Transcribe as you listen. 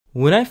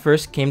When I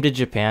first came to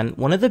Japan,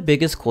 one of the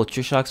biggest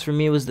culture shocks for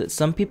me was that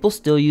some people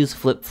still use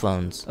flip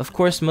phones. Of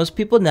course, most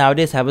people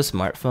nowadays have a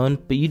smartphone,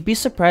 but you'd be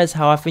surprised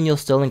how often you'll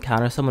still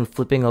encounter someone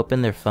flipping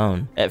open their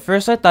phone. At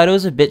first I thought it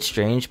was a bit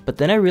strange, but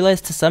then I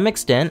realized to some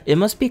extent, it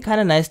must be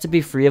kinda nice to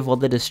be free of all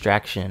the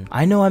distraction.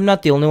 I know I'm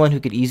not the only one who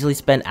could easily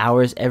spend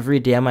hours every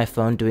day on my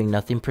phone doing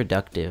nothing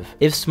productive.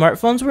 If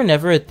smartphones were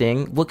never a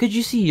thing, what could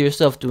you see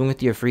yourself doing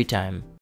with your free time?